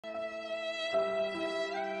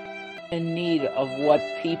in need of what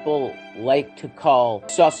people like to call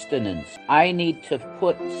sustenance. I need to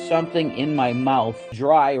put something in my mouth.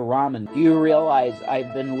 Dry ramen. Do you realize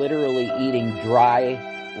I've been literally eating dry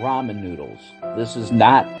ramen noodles? This is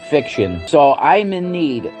not fiction. So I'm in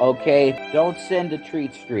need, okay? Don't send a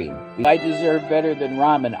treat stream. I deserve better than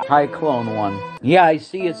ramen. High clone one. Yeah, I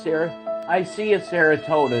see a serotonin.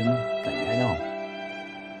 I know.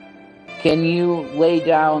 Can you lay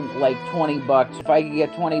down like 20 bucks? If I could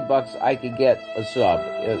get 20 bucks, I could get a sub.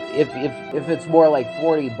 If it's more like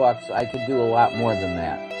 40 bucks, I could do a lot more than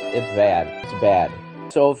that. It's bad. It's bad.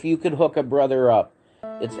 So if you could hook a brother up,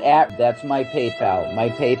 that's my PayPal. My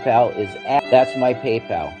PayPal is that's my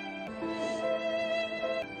PayPal.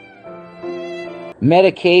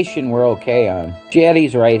 Medication we're okay on.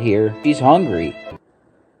 Jetty's right here. She's hungry.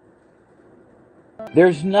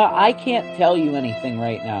 I can't tell you anything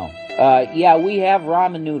right now. Yeah, we have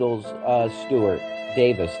ramen noodles, Stuart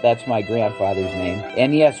Davis. That's my grandfather's name.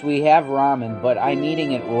 And yes, we have ramen, but I'm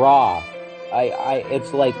eating it raw.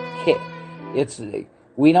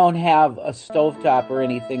 We don't have a stovetop or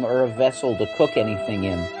anything or a vessel to cook anything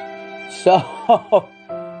in. So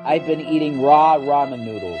I've been eating raw ramen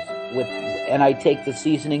noodles and I take the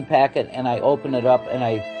seasoning packet and I open it up and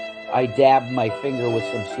I dab my finger with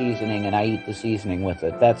some seasoning and I eat the seasoning with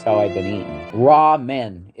it. That's how I've been eating. Raw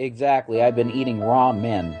men. Exactly. I've been eating raw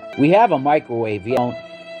men. We have a microwave. You don't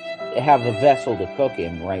have a vessel to cook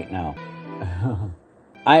in right now.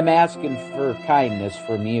 I'm asking for kindness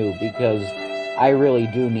from you because I really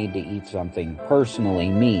do need to eat something. Personally,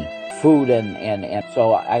 me. Food and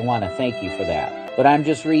so I want to thank you for that. But I'm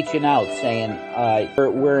just reaching out saying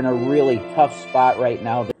we're in a really tough spot right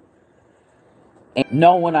now. And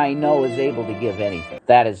no one I know is able to give anything.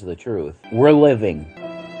 That is the truth. We're living.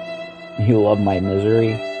 You love my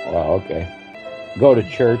misery? Well, okay. Go to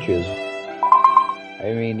churches.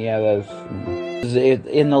 I mean, yeah,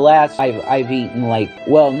 in the last, I've eaten like,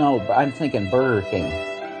 well, no, I'm thinking Burger King.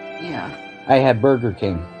 Yeah. I had Burger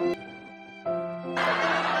King.